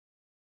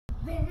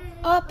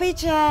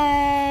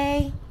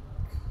OPJ.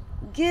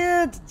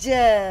 Good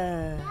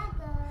job.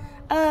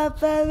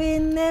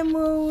 Oparine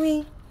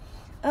muwi.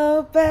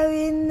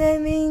 Oparine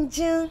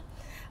minju.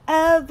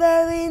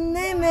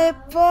 Oparine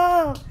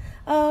mepo.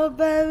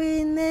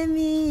 Oparine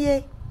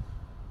miye.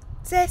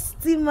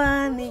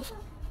 Testimony.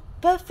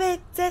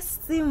 Perfect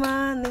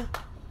testimony.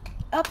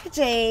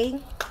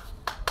 OPJ.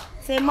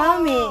 Say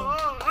mommy.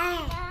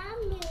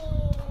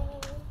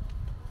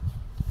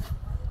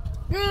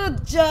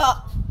 Good job.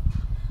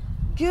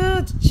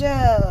 Good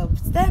job.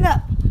 Stand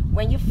up.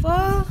 When you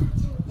fall,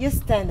 you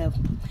stand up.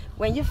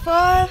 When you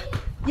fall,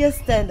 you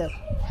stand up.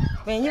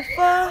 When you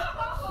fall,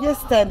 you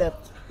stand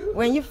up.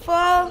 When you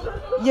fall,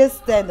 you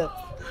stand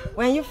up.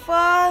 When you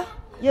fall,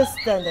 you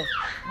stand up.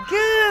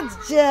 Good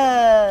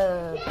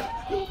job.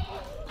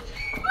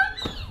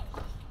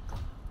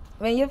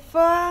 When you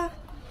fall,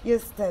 you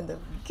stand up.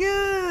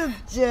 Good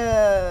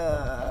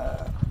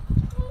job.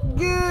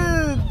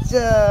 Good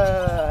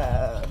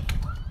job.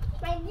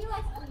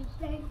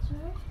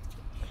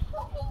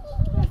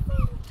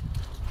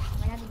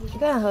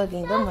 Go and hug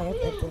him, don't mind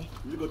that.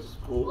 You go to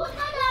school?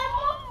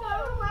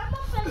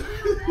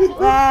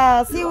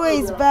 Wow, see where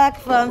he's back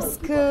from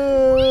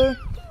school.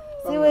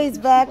 See where he's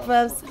back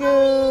from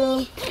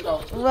school.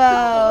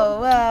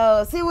 Wow,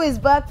 wow. See where he's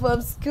back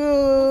from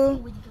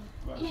school.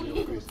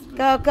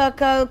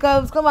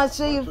 Come and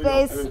show your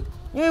face.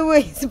 You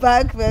where he's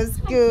back from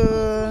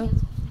school.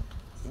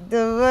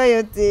 The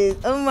royalties.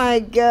 Oh my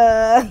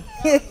God.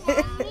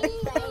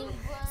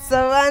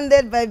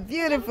 Surrounded by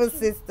beautiful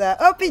sister.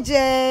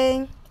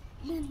 OPJ.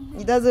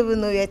 He doesn't even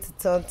know where to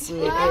turn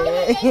to.